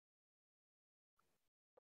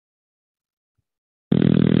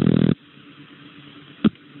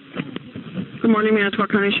Good morning,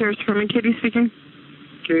 Manitowoc County Sheriff's Department. Katie speaking.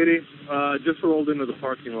 Katie, just rolled into the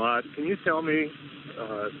parking lot. Can you tell me,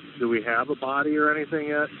 do we have a body or anything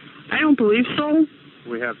yet? I don't believe so.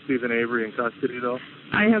 We have Stephen Avery in custody, though?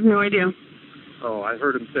 I have no idea. Oh, I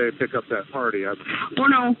heard him say pick up that party. Oh,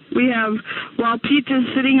 no. We have, while Pete is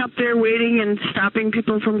sitting up there waiting and stopping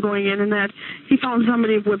people from going in and that, he found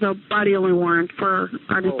somebody with a body-only warrant for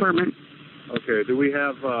our department. Okay. Do we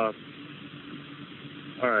have, all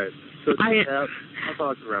right. So I'll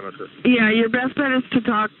talk to Remiker. Yeah, your best bet is to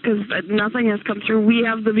talk because nothing has come through. We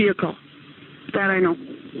have the vehicle. That I know.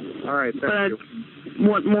 All right. Thank you.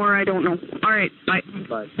 What more, I don't know. All right. Bye.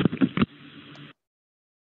 Bye.